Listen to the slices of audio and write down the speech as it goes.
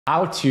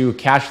How to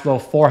cash flow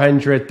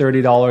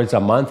 $430 a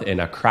month in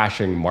a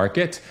crashing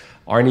market.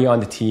 Arnie on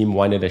the team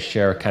wanted to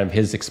share kind of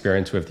his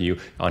experience with you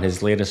on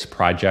his latest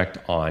project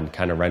on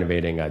kind of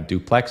renovating a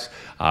duplex,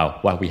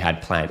 what we had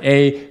plan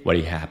A, what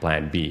he had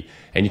plan B.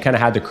 And you kind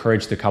of had the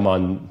courage to come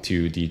on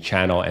to the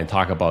channel and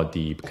talk about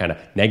the kind of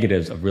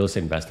negatives of real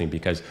estate investing,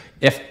 because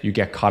if you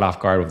get caught off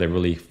guard with a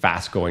really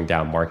fast going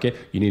down market,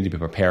 you need to be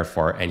prepared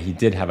for it. And he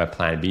did have a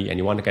plan B, and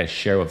you want to kind of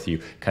share with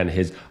you kind of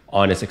his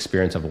honest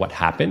experience of what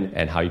happened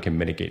and how you can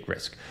mitigate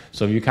risk.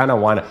 So if you kind of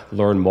want to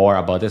learn more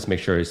about this,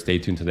 make sure you stay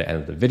tuned to the end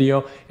of the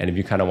video. And if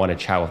you kind of want to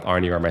chat with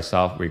Arnie or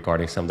myself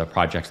regarding some of the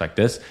projects like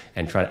this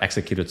and try to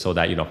execute it so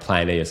that, you know,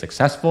 plan A is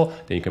successful,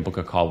 then you can book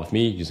a call with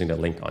me using the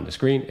link on the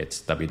screen.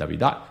 It's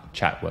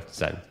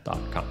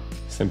www.chatwithzen.com.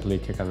 Simply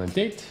click on the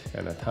date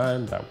and the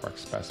time that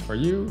works best for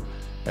you.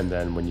 And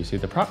then when you see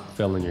the prompt,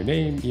 fill in your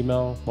name,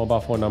 email,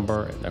 mobile phone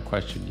number, and the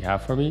question you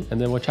have for me, and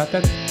then we'll chat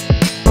then.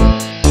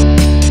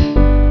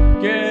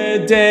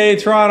 Good day,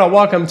 Toronto.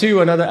 Welcome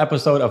to another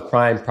episode of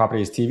Prime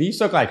Properties TV.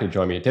 So glad you could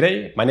join me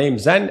today. My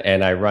name's Zen,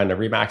 and I run a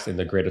Remax in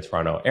the Greater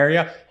Toronto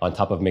area, on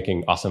top of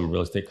making awesome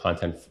real estate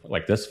content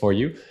like this for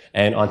you.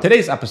 And on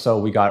today's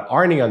episode, we got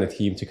Arnie on the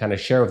team to kind of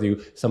share with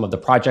you some of the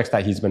projects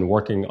that he's been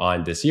working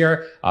on this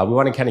year. We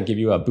want to kind of give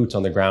you a boots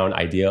on the ground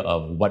idea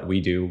of what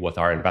we do with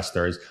our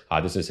investors.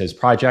 This is his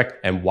project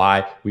and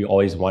why we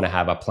always want to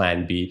have a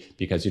plan B,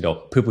 because, you know,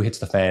 poo-poo hits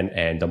the fan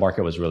and the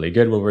market was really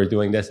good when we were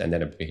doing this, and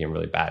then it became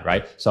really bad,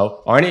 right? So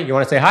Arnie, you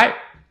want to say hi?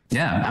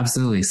 Yeah,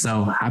 absolutely.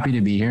 So happy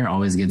to be here.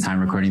 Always a good time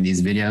recording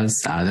these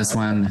videos. This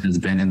one has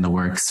been in the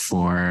works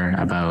for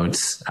about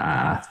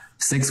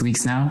 6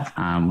 weeks now.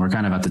 We're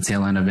kind of at the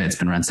tail end of it. It's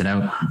been rented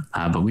out,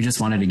 but we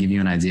just wanted to give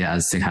you an idea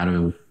as to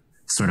how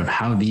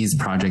these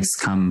projects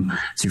come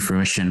to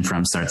fruition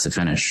from start to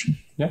finish.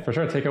 Yeah, for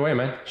sure. Take it away,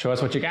 man. Show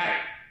us what you got.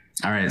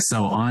 All right.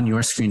 So on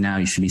your screen now,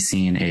 you should be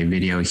seeing a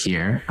video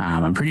here.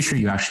 I'm pretty sure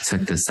you actually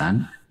took this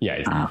then.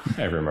 Yeah,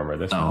 I remember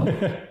this.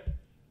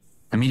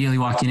 Immediately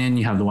walking in,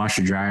 you have the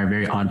washer dryer,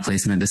 very odd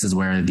placement. This is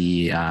where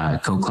the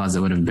coat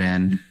closet would have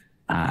been.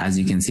 As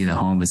you can see, the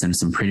home is in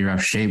some pretty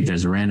rough shape.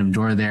 There's a random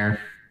door there.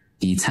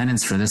 The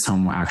tenants for this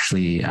home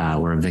actually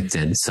were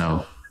evicted,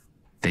 so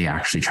they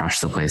actually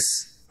trashed the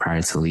place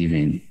prior to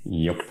leaving.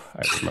 Yep,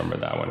 I remember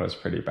that one. It was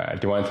pretty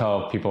bad. Do you want to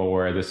tell people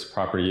where this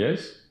property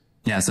is?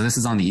 Yeah, so this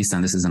is on the east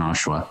end. This is in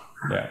Oshawa.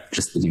 Yeah.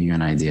 Just to give you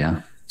an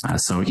idea.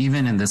 So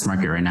even in this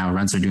market right now,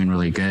 rents are doing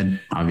really good.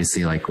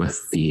 Obviously, like with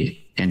the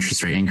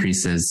interest rate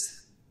increases,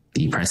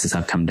 the prices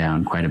have come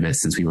down quite a bit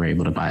since we were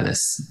able to buy this.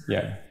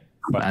 Yeah.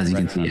 But as you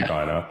can see,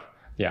 gone up.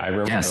 Yeah, I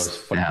remember those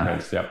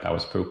footprints. Yep, that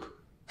was poop.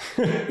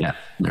 Yeah,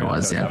 there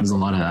was. Yeah, there's a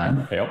lot of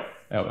that. Yep,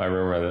 I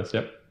remember this.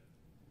 Yep.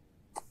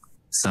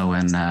 So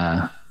in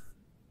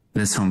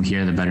this home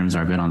here, the bedrooms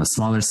are a bit on the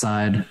smaller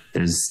side.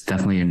 There's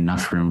definitely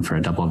enough room for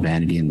a double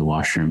vanity in the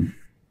washroom.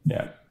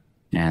 Yeah.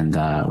 And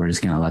we're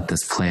just going to let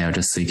this play out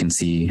just so you can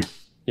see.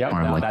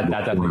 Yeah,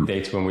 that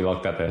dates when we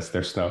looked at this.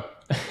 There's snow.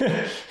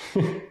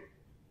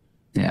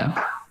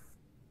 Yeah.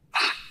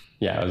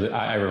 Yeah,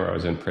 I remember it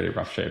was in pretty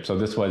rough shape. So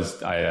this was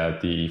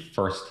the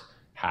first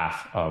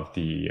half of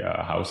the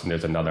house, and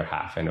there's another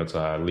half, and it's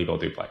a legal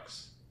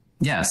duplex.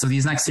 Yeah, so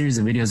these next series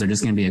of videos are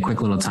just going to be a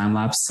quick little time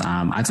lapse.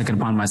 I took it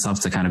upon myself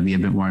to kind of be a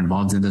bit more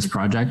involved in this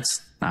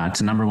project,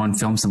 to number one,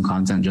 film some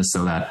content just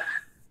so that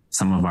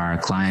some of our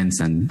clients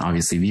and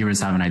obviously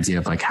viewers have an idea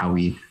of like how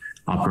we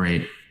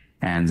operate.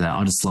 And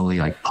I'll just slowly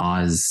like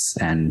pause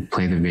and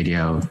play the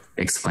video,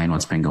 explain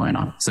what's been going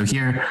on. So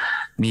here,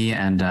 me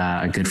and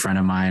a good friend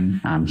of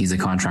mine, he's a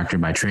contractor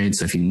by trade.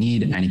 So if you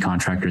need any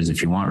contractors,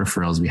 if you want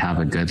referrals, we have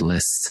a good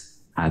list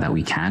that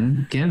we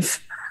can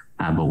give.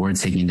 But we're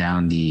taking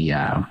down the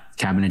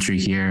cabinetry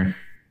here.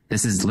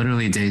 This is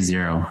literally day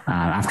zero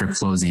after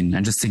closing.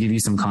 And just to give you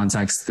some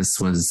context, this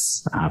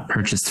was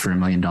purchased for $1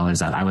 million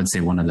at, I would say,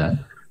 one of the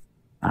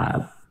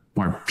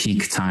more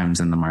peak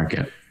times in the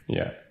market.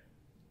 Yeah.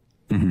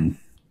 Mm-hmm.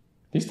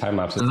 These time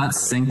lapses. So that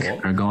sink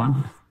cool. Or go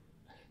on.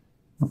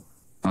 What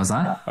was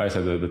that? I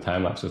said the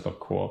time lapses look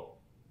cool.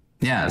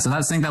 Yeah. So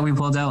that sink that we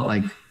pulled out,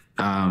 like,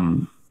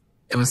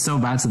 it was so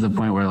bad to the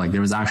point where like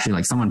there was actually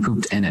like someone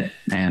pooped in it,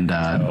 and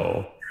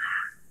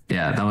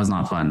yeah, that was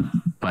not fun.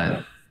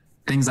 But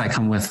things that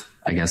come with,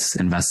 I guess,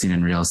 investing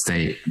in real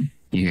estate,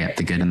 you get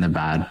the good and the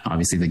bad.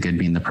 Obviously, the good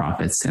being the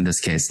profits. In this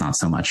case, not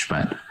so much.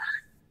 But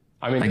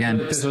I mean, again,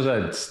 this was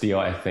a steal,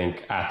 I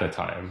think, at the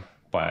time,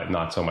 but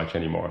not so much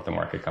anymore with the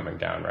market coming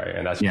down, right?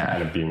 And that's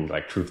kind of being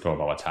like truthful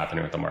about what's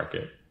happening with the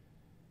market.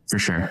 For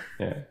sure.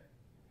 Yeah.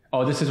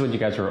 Oh, this is when you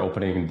guys were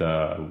opening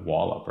the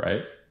wall up,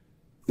 right?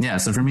 Yeah.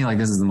 So for me, like,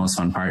 this is the most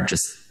fun part,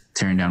 just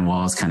tearing down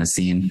walls, kind of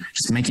seeing,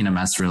 just making a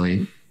mess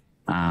really.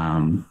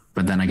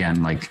 But then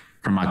again, like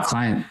from a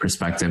client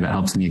perspective, it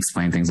helps me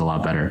explain things a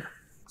lot better,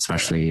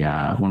 especially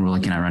when we're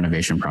looking at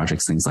renovation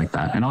projects, things like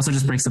that. And also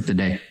just breaks up the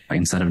day, like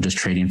instead of just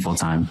trading full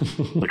time,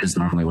 which is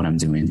normally what I'm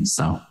doing.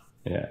 So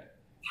yeah.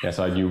 Yeah,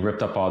 so you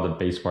ripped up all the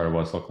base part of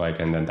what's looked like,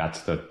 and then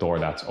that's the door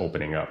that's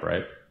opening up,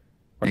 right?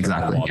 Or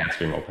exactly. The wall that's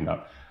being opened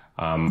up.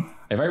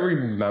 If I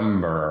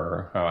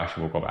remember, oh,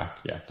 actually, we'll go back.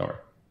 Yeah, don't worry.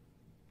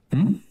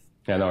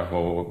 Yeah, no,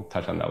 we'll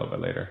touch on that a little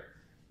bit later.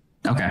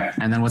 Okay.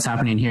 And then what's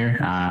happening here?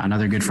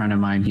 Another good friend of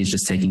mine, he's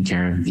just taking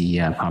care of the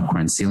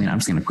popcorn ceiling. I'm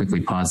just going to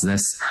quickly pause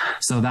this.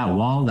 So that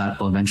wall that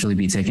will eventually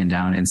be taken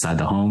down inside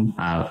the home.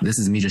 This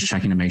is me just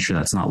checking to make sure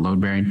that's not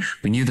load bearing.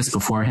 We knew this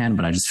beforehand,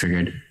 but I just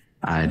figured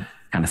I'd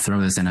kind of throw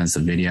this in as a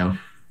video.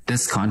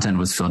 This content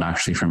was filled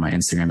actually from my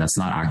Instagram that's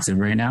not active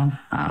right now.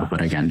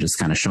 But again, just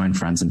kind of showing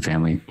friends and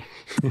family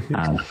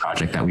the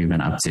project that we've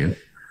been up to.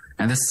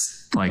 And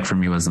this, like for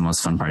me, was the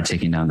most fun part,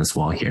 taking down this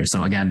wall here.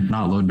 So again,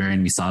 not load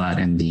bearing. We saw that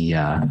in the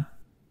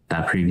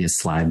that previous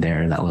slide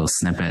there, that little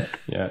snippet.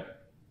 Yeah.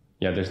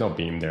 Yeah, there's no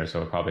beam there,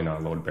 so probably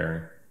not load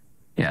bearing.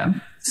 Yeah,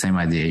 same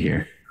idea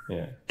here.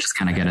 Yeah. Just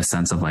kind of get a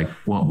sense of like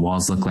what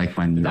walls look like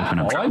when you open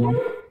up.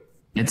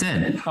 It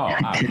did. Oh,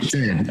 it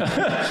did.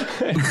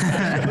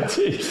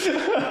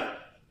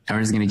 We're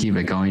just going to keep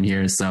it going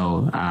here.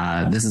 So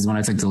this is when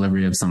I took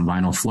delivery of some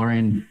vinyl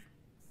flooring.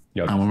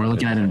 When we're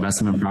looking at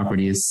investment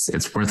properties,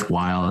 it's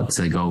worthwhile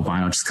to go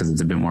vinyl just because it's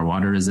a bit more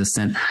water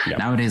resistant. Yep.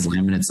 Nowadays,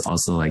 laminate's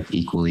also like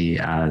equally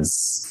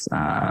as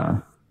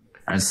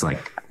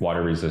like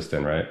water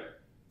resistant, right?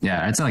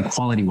 Yeah, I'd say like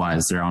quality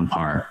wise, they're on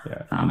par.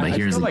 Yeah, but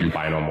here's like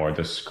vinyl more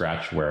the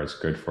scratch where it's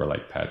good for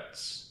like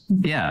pets.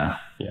 Yeah.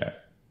 Yeah.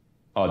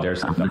 Oh,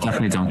 there's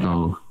definitely don't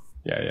go.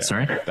 Yeah, yeah.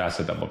 Sorry, that's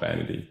a double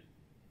vanity.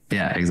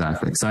 Yeah,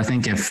 exactly. So I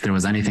think if there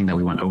was anything that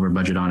we went over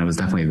budget on, it was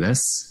definitely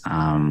this.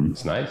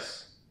 It's nice.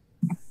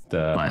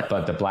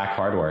 But the black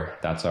hardware,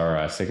 that's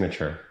our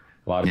signature.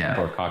 A lot of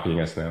people are copying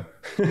us now.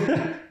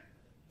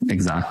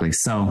 Exactly.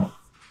 So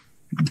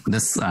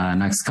this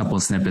next couple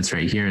of snippets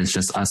right here is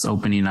just us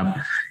opening up.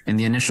 In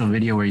the initial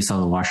video where you saw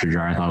the washer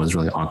jar, I thought it was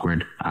really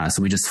awkward.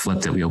 So we just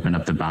flipped it. We opened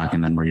up the back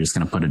and then we're just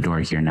going to put a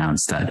door here now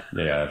instead.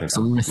 Yeah, I think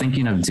so. We were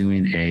thinking of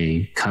doing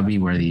a cubby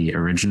where the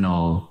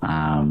original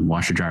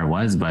washer jar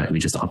was, but we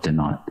just opted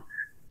not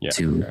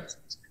to. Okay.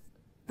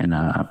 In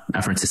an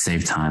effort to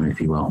save time, if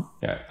you will.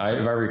 Yeah, if I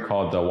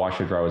recall, the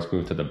washer jar was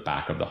moved to the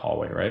back of the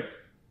hallway, right?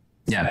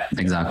 Yeah,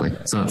 exactly.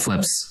 So it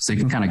flips. So you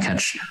can kind of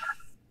catch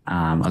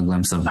a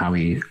glimpse of how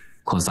we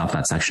closed off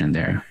that section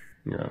there.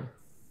 Yeah.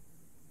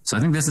 So I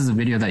think this is a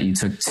video that you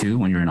took too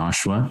when you were in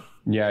Oshawa.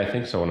 Yeah, I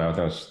think so. When I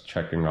was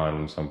checking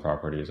on some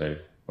properties, I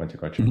went to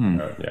go check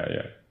it out. Yeah,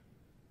 yeah.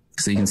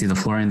 So you can see the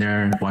flooring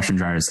there, washer and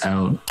dryer is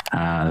out.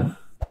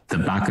 The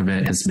back of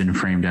it has been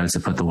framed out to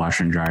put the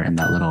washer and dryer in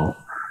that little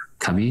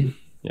cubby.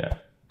 Yeah.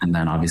 And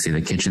then obviously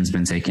the kitchen's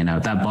been taken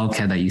out. That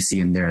bulkhead that you see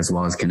in there as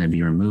well is going to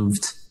be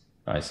removed.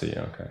 I see.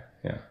 Okay.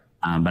 Yeah.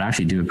 But I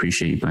actually do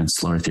appreciate you going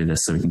slower through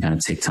this so we can kind of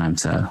take time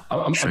to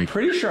I'm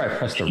pretty sure I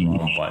pressed the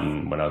wrong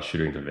button when I was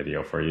shooting the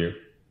video for you.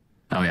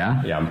 Oh,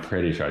 yeah? Yeah, I'm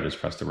pretty sure I just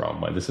pressed the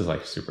wrong button. This is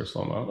like super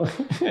slow-mo.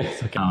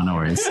 Okay. Oh, no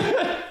worries.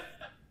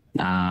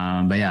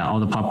 But yeah, all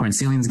the popcorn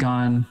ceiling's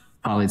gone.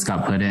 Polylids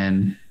got put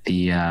in.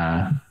 The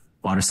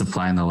water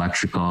supply and the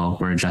electrical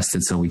were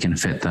adjusted so we can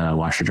fit the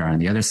washer jar on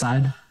the other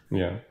side.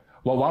 Yeah.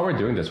 Well, while we're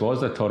doing this, what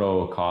was the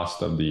total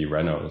cost of the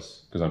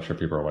renos? Because I'm sure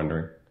people are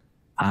wondering.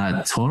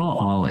 Total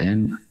all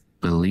in,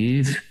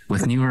 believe,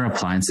 with newer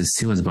appliances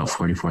too, was about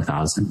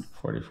 44,000.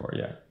 44,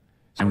 yeah.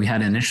 And we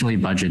had initially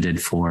budgeted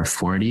for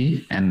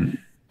 40. And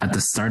at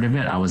the start of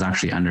it, I was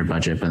actually under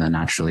budget, but then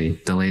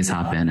actually delays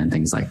happen and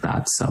things like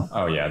that. So.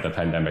 Oh yeah, the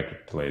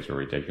pandemic delays were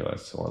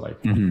ridiculous. Or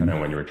like, and then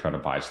when you were trying to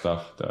buy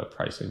stuff, the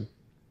pricing.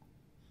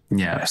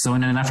 Yeah. So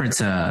in an effort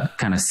to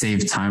kind of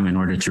save time in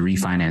order to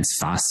refinance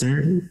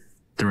faster,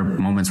 there were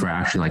moments where I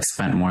actually like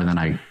spent more than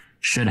I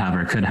should have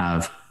or could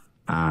have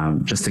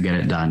just to get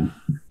it done.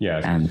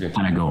 Yeah. And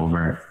kind of go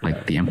over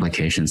like the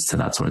implications to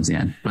that towards the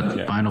end. But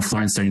vinyl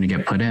flooring starting to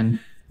get put in.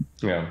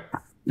 Yeah.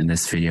 In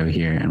this video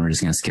here, and we're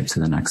just going to skip to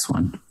the next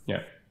one.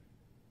 Yeah.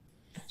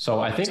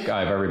 So I think if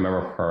I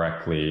remember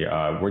correctly,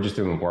 we're just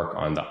doing work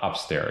on the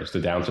upstairs.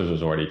 The downstairs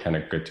was already kind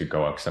of good to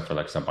go, except for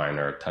like some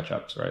minor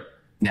touch-ups, right?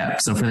 Yeah.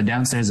 So for the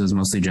downstairs, it was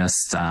mostly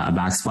just a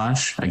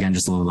backsplash. Again,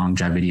 just a little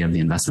longevity of the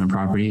investment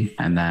property,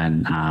 and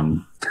then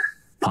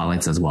pot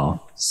lights as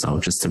well. So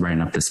just to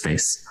brighten up the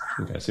space.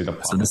 Okay. So the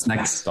pot lights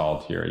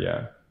installed here.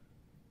 Yeah.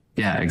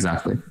 Yeah,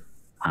 exactly.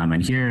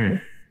 And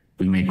here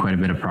we made quite a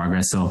bit of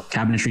progress. So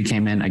cabinetry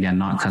came in, again,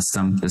 not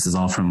custom. This is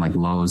all from like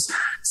Lowe's,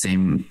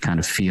 same kind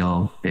of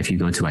feel if you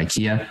go to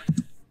IKEA,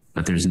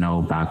 but there's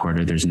no back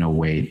order, there's no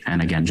wait.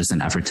 And again, just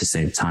an effort to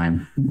save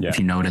time. Yeah. If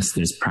you notice,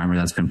 there's primer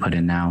that's been put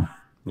in now.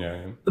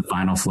 Yeah. The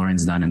vinyl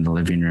flooring's done in the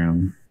living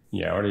room.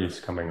 Yeah, already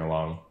it's coming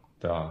along.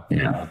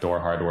 The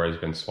door hardware has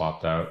been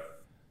swapped out.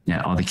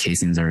 Yeah, all the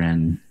casings are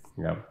in.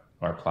 Yep.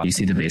 You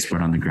see the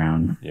baseboard on the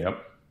ground.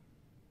 Yep.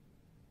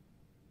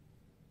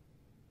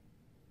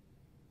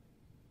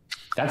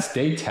 That's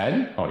day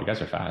 10? Oh, you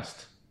guys are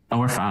fast. Oh,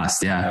 we're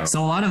fast, yeah.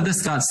 So a lot of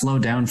this got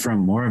slowed down from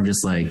more of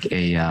just like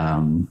a,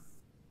 I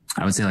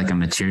would say like a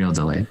material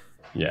delay.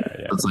 Yeah.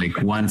 It's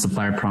like one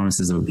supplier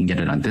promises that we can get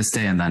it on this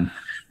day, and then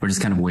we're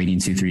just kind of waiting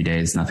 2-3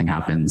 days, nothing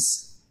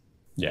happens.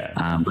 Yeah.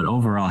 But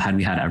overall, had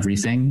we had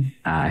everything,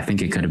 I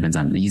think it could have been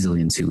done easily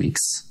in 2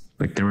 weeks.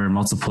 Like there were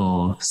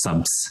multiple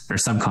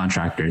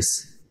subcontractors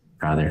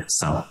rather.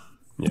 So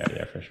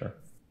yeah, for sure.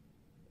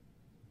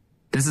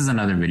 This is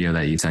another video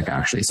that you took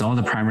actually. So all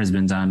the primer has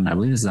been done. I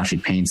believe this is actually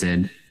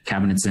painted.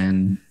 Cabinets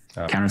in,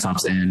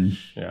 countertops in.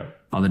 Yeah.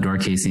 All the door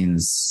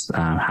casings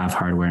have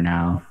hardware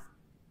now,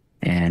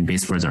 and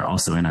baseboards are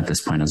also in at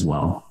this point as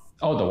well.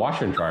 Oh, the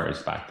washer and dryer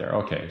is back there.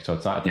 Okay, so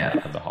it's not at the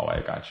back of the hallway.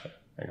 I gotcha.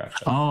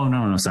 Oh,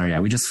 no, sorry. Yeah,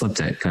 we just flipped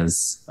it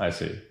because... I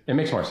see. It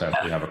makes more sense.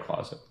 You have a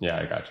closet. Yeah,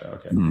 I gotcha.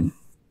 Okay.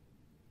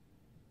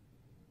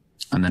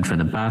 And then for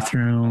the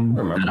bathroom,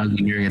 that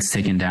ugly mirror gets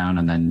taken down,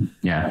 and then,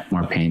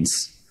 more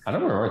paints. I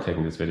don't remember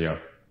taking this video.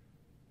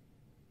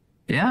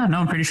 Yeah, no,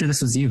 I'm pretty sure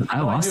this was you.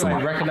 I lost it.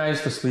 I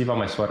recognize the sleeve on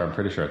my sweater. I'm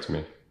pretty sure it's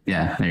me.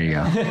 Yeah, there you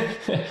go.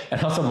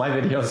 And also, my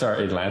videos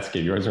are in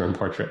landscape. Yours are in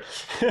portrait.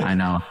 I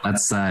know.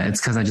 That's it's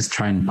because I just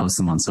try and post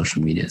them on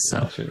social media.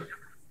 So.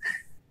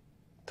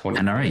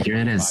 And all right, here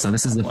it is. So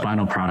this is the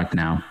final product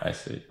now. I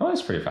see. Oh,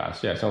 it's pretty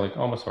fast. Yeah, so like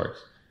almost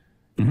works.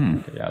 Mm-hmm.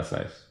 Okay, yeah, that's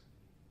nice.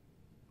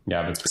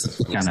 Yeah, but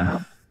it's kind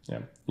of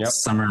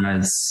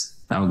summarize.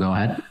 Oh, go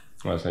ahead.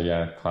 Well, so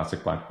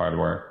classic black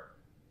hardware.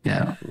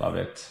 Yeah, love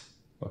it.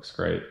 Looks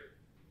great.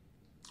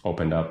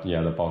 Opened up.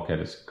 Yeah, the bulkhead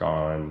is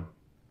gone.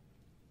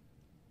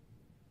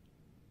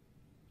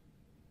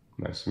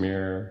 Nice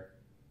mirror.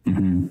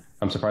 Mm-hmm.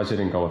 I'm surprised they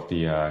didn't go with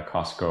the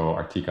Costco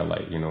Artica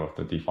light, with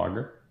the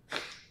defogger.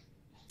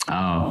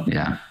 Oh,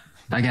 yeah.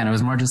 Again, it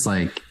was more just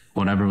like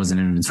whatever was in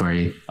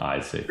inventory.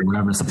 I see. Or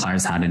whatever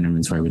suppliers had in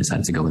inventory, we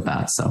decided to go with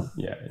that. So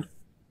yeah,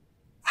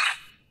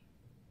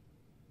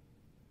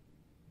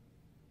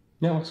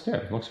 looks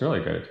good. Looks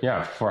really good.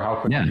 Yeah, for how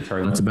quickly you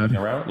turn it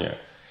around. Yeah.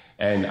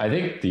 And I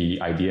think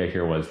the idea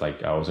here was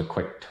like it was a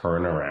quick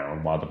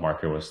turnaround while the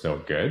market was still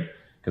good.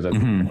 Because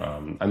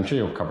I'm sure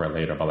you'll cover it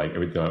later, but like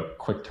the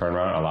quick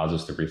turnaround allows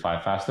us to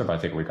refi faster. But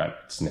I think you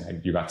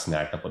got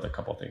snagged up with a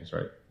couple of things,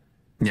 right?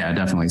 Yeah,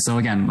 definitely. So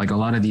again, like a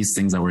lot of these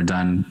things that were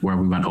done where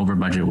we went over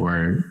budget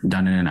were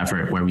done in an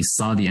effort where we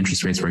saw the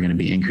interest rates were going to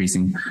be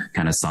increasing,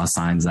 kind of saw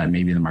signs that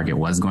maybe the market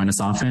was going to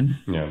soften.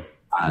 Yeah.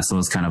 So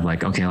it's kind of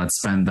like, okay, let's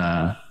spend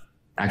the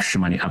extra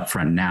money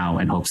upfront now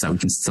in hopes that we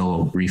can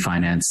still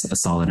refinance a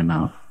solid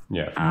amount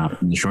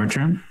in the short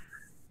term.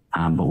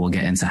 But we'll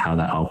get into how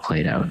that all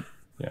played out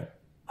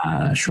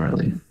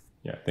shortly.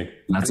 Yeah, I think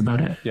that's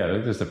about it. Yeah,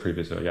 this is the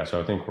previous video. Yeah, so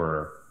I think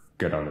we're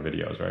good on the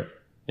videos, right?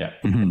 Yeah.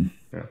 Mm-hmm.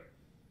 Yeah.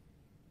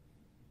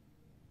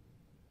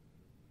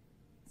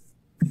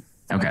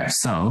 Okay,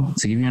 so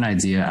to give you an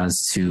idea as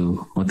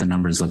to what the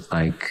numbers look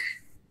like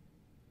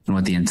and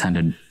what the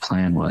intended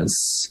plan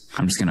was,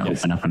 I'm just going to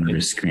open up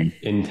another screen.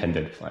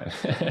 Intended plan.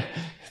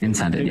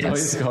 Intended, it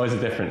always goes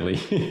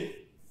differently.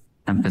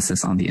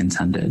 Emphasis on the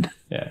intended.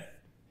 Yeah.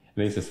 I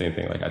think it's the same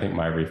thing. Like, I think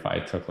my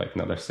refi took like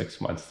another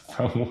 6 months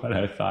from what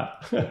I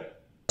thought.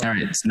 All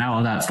right, so now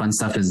all that fun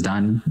stuff is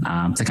done.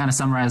 To kind of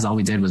summarize, all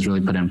we did was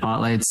really put in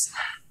pot lights,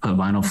 put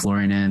vinyl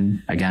flooring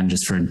in, again,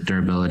 just for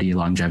durability,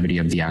 longevity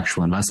of the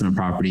actual investment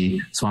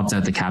property, swapped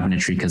out the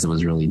cabinetry because it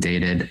was really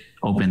dated,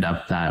 opened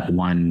up that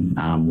one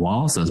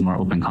wall, so it's more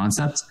open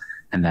concept.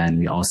 And then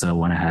we also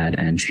went ahead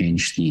and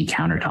changed the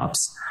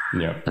countertops.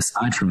 Yeah.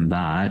 Aside from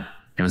that,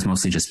 it was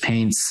mostly just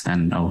paints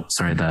and,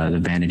 the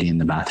vanity in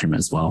the bathroom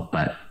as well.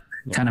 But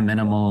kind of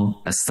minimal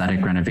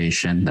aesthetic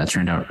renovation that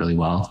turned out really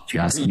well, if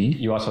you ask me.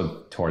 You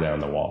also tore down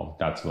the wall.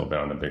 That's a little bit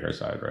on the bigger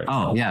side, right?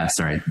 Oh, yeah,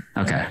 sorry.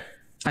 Okay.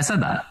 I said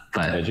that,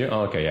 but... Did you?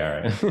 Oh, okay, yeah,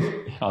 right.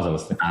 I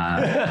was listening.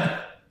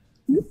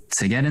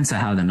 To get into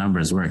how the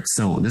numbers work.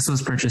 So this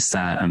was purchased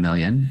at $1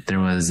 million. There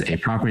was a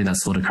property that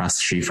sold across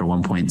the street for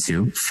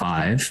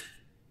 1.25.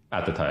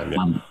 At the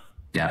time,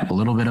 yeah. A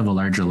little bit of a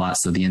larger lot.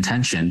 So the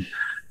intention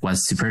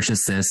was to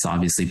purchase this,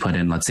 obviously put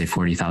in, let's say,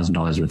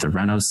 $40,000 worth of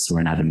renos. We're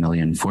at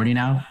 $1,040,000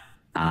 now.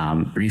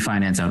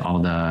 Refinance out all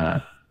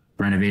the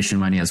renovation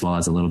money as well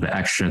as a little bit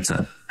extra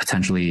to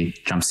potentially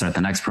jumpstart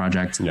the next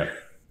project. Yeah.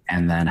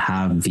 And then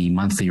have the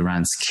monthly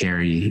rents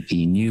carry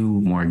the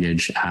new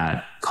mortgage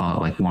at, call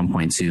it like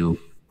 1.2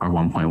 or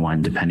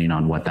 1.1, depending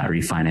on what that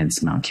refinance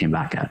amount came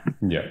back at.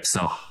 Yeah.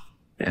 So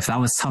if that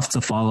was tough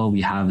to follow, we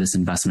have this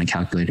investment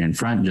calculator in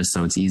front just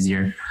so it's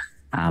easier.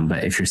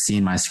 But if you're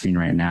seeing my screen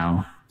right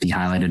now, the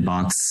highlighted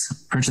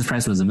box purchase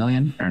price was $1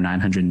 million or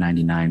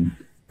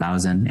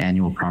 $999,000.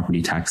 Annual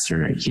property tax are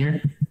right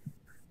here.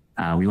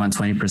 We went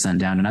 20%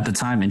 down. And at the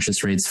time,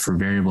 interest rates for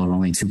variable were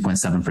only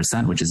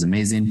 2.7%, which is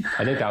amazing.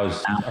 I think that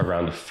was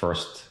around the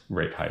first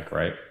rate hike,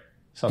 right?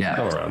 Something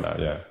around that,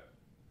 yeah.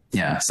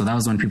 Yeah. So that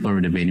was when people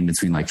were debating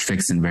between like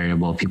fixed and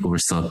variable. People were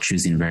still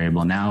choosing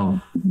variable.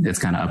 Now it's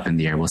kind of up in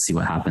the air. We'll see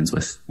what happens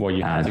with. Well,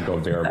 you had to go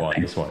variable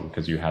on this one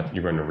because you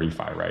were in a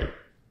refi, right?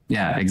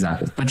 Yeah,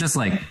 exactly. But just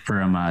like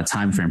from a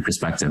time frame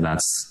perspective,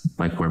 that's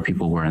like where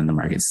people were in the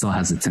market. Still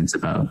hesitant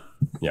about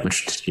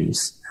which to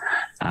choose.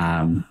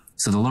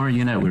 So the lower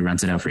unit, we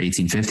rented out for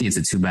 $1,850. It's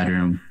a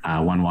 2-bedroom,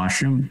 1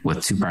 washroom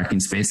with 2 parking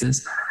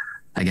spaces.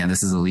 Again,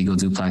 this is a legal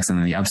duplex, and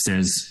then the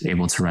upstairs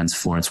able to rent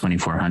for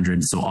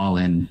 $2,400. So all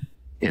in,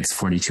 it's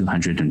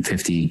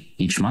 $4,250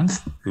 each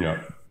month.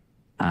 Yeah.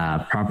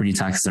 Property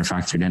taxes are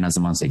factored in as a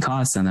monthly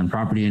cost, and then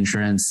property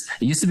insurance.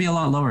 It used to be a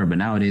lot lower, but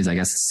nowadays I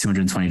guess it's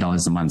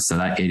 $220 a month. So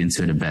that ate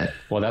into it a bit.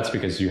 Well, that's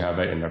because you have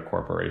it in a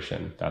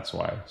corporation. That's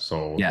why.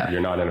 So yeah. You're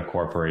not in a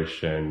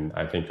corporation.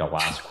 I think the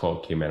last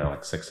quote came in at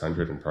like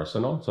 600 in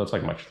personal. So it's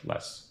like much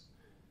less.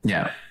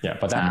 Yeah. Yeah.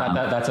 But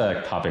that's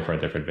a topic for a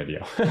different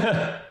video.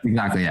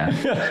 Exactly.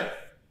 Yeah.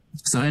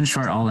 So in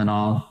short, all in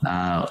all,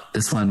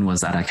 this one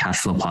was at a cash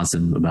flow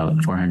positive about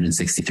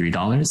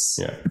 $463.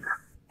 Yeah.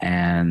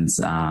 And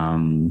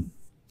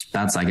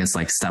that's, I guess,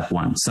 like step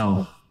one.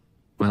 So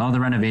with all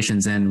the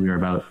renovations in, we were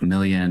about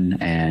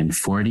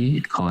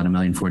 $1,040,000, call it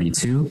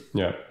 $1,042,000.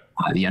 Yeah.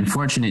 The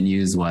unfortunate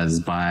news was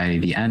by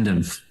the end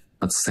of,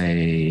 let's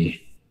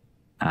say,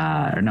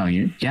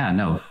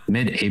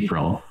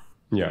 mid-April,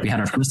 we had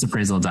our first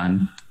appraisal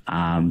done.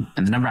 And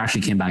the number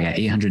actually came back at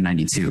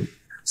 892.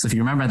 So if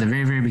you remember at the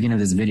very, very beginning of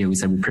this video, we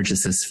said we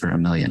purchased this for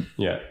 $1 million.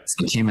 Yeah.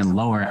 So it came in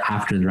lower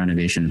after the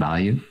renovation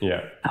value.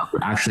 Yeah. We're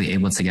actually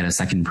able to get a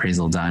second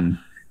appraisal done,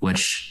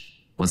 which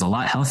was a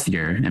lot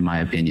healthier in my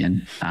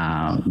opinion.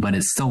 But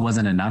it still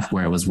wasn't enough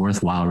where it was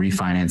worthwhile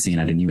refinancing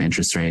at a new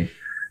interest rate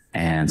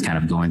and kind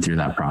of going through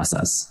that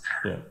process.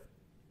 Yeah.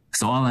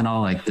 So all in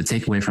all, like the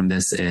takeaway from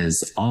this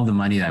is all the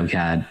money that we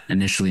had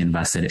initially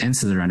invested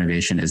into the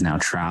renovation is now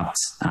trapped.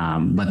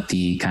 But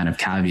the kind of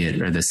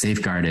caveat or the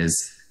safeguard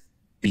is,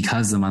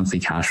 because the monthly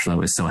cash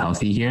flow is so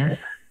healthy here,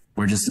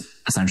 we're just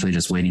essentially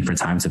just waiting for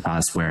time to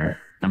pass where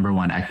number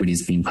one, equity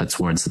is being put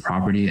towards the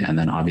property. And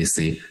then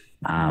obviously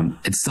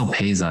it still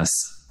pays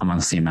us a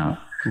monthly amount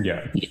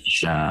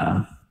each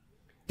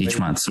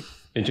month.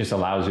 It just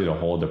allows you to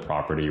hold the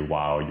property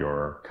while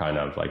you're kind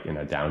of like in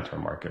a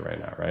downturn market right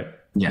now, right?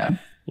 Yeah.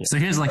 So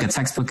here's like a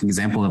textbook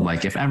example of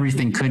like, if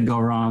everything could go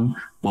wrong,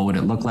 what would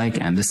it look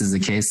like? And this is the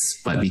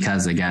case, but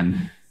because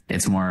again,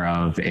 it's more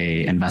of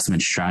a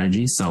investment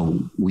strategy. So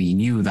we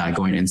knew that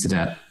going into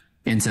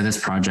this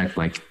project,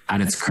 like at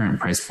its current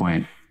price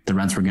point, the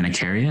rents were going to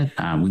carry it.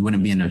 We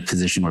wouldn't be in a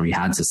position where we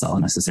had to sell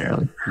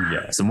necessarily.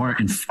 Yeah. So more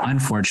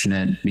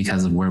unfortunate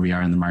because of where we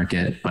are in the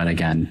market. But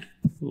again,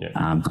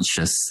 it's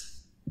just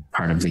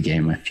part of the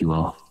game, if you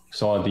will.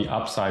 So the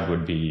upside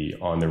would be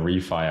on the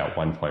refi at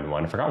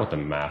 1.1. I forgot what the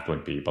math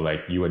would be, but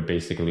like you would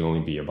basically only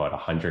be about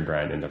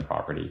 $100,000 in the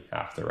property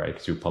after, right?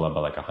 Because you pull up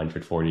like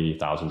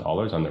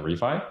 $140,000 on the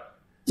refi.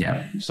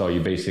 Yeah. So you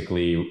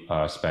basically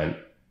spent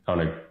on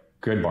a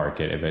good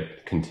market, if it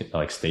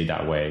stayed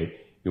that way,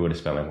 you would have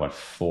spent like what,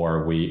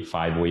 5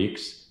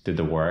 weeks, did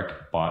the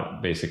work,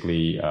 bought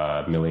basically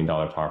 $1 million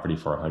property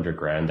for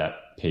 $100,000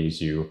 that pays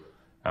you,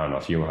 I don't know,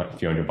 a few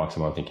 $100 a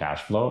month in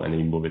cash flow, and then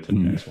you move it to the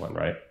next one,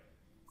 right?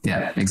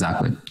 Yeah,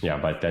 exactly. Yeah,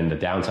 but then the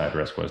downside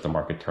risk was the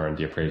market turned,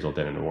 the appraisal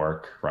didn't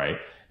work, right?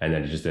 And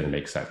then it just didn't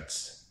make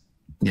sense.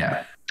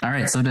 Yeah. All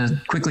right. So to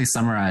quickly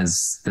summarize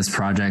this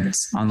project,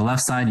 on the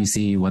left side, you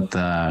see what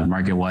the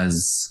market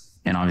was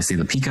and obviously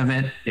the peak of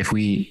it. If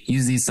we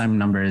use these same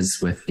numbers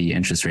with the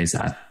interest rates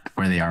at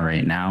where they are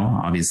right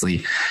now, obviously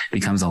it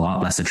becomes a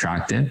lot less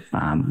attractive.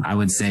 I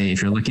would say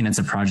if you're looking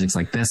into projects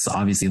like this,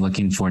 obviously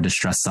looking for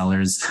distressed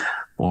sellers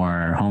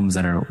or homes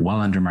that are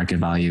well under market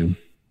value,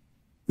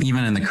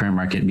 even in the current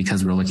market,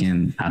 because we're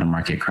looking at a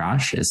market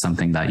crash, is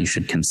something that you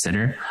should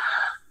consider.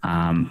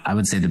 I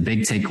would say the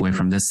big takeaway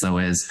from this though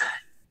is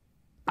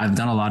I've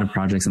done a lot of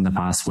projects in the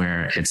past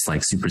where it's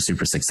like super,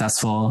 super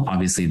successful.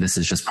 Obviously, this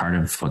is just part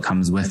of what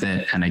comes with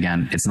it. And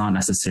again, it's not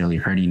necessarily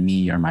hurting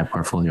me or my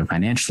portfolio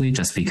financially,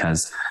 just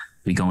because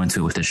we go into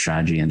it with this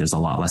strategy and there's a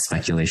lot less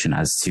speculation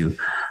as to,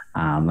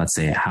 let's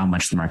say, how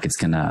much the market's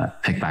going to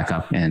pick back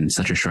up in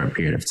such a short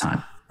period of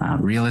time.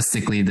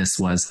 Realistically, this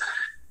was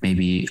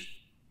maybe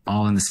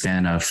all in the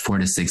span of 4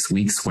 to 6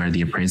 weeks where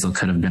the appraisal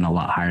could have been a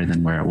lot higher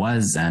than where it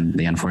was. And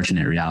the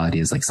unfortunate reality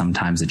is like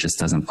sometimes it just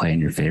doesn't play in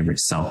your favor.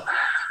 So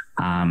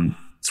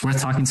it's worth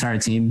talking to our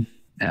team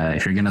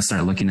if you're going to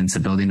start looking into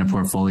building a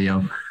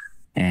portfolio.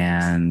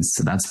 And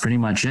so that's pretty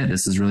much it.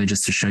 This is really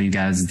just to show you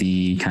guys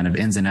the kind of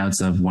ins and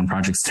outs of when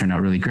projects turn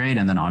out really great.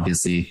 And then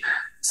obviously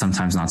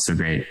sometimes not so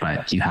great,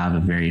 but you have a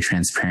very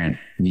transparent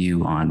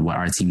view on what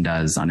our team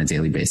does on a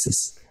daily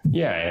basis.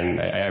 Yeah,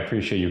 and I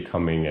appreciate you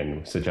coming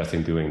and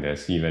suggesting doing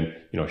this, even,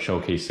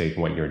 showcasing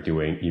what you're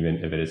doing, even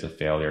if it is a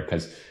failure,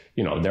 because,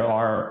 there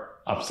are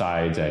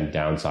upsides and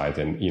downsides,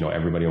 and,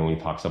 everybody only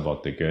talks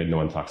about the good. No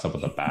one talks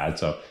about the bad.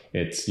 So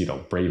it's,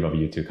 brave of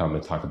you to come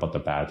and talk about the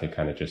bad, to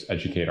kind of just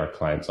educate our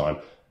clients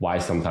on why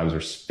sometimes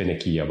we're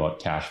finicky about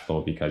cash flow,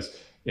 because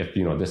if,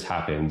 this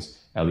happens,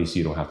 at least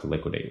you don't have to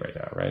liquidate right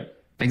now, right?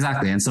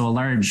 Exactly. And so a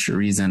large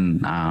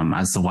reason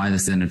as to why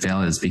this didn't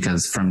fail is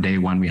because from day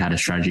one, we had a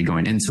strategy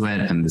going into it,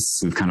 and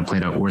we've kind of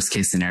played out worst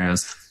case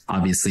scenarios.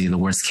 Obviously, the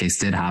worst case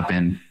did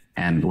happen,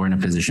 and we're in a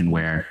position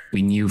where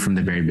we knew from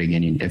the very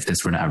beginning, if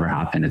this were to ever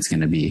happen, it's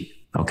going to be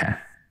okay.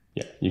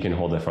 Yeah, you can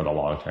hold it for the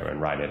long term and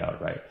ride it out,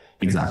 right?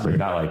 Exactly. You're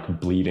not like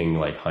bleeding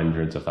like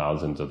hundreds of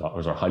thousands of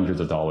dollars or hundreds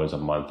of dollars a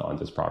month on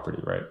this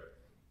property, right?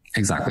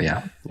 Exactly.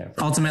 Yeah.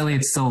 Ultimately,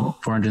 it's still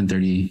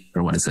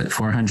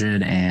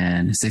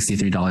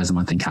 $463 a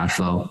month in cash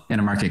flow in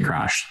a market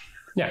crash.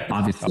 Yeah.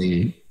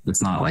 Obviously,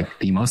 it's not like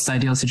the most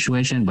ideal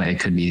situation, but it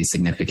could be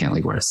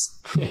significantly worse.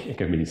 It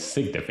could be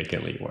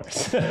significantly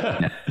worse.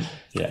 Yeah.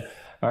 Yeah.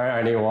 All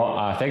right, Arnie.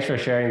 Well, thanks for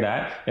sharing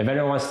that. If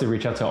anyone wants to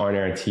reach out to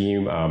Arnie and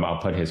team, I'll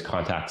put his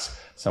contacts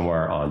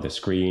somewhere on the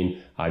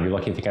screen. If you're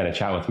looking to kind of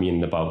chat with me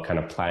and about kind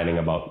of planning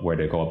about where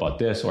to go about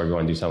this, or if you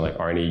want to do something like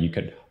Arnie, you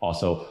could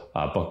also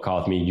book a call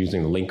with me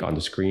using the link on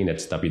the screen.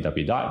 It's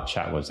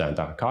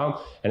www.chatwithzen.com.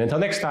 And until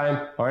next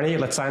time, Arnie,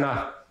 let's sign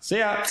off. See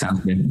ya.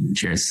 Sounds good.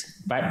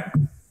 Cheers. Bye.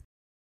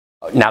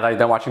 Now that you're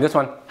done watching this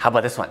one, how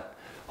about this one?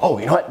 Oh,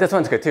 you know what? This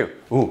one's good too.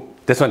 Ooh,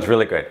 this one's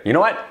really good. You know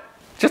what?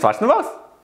 Just watch them both.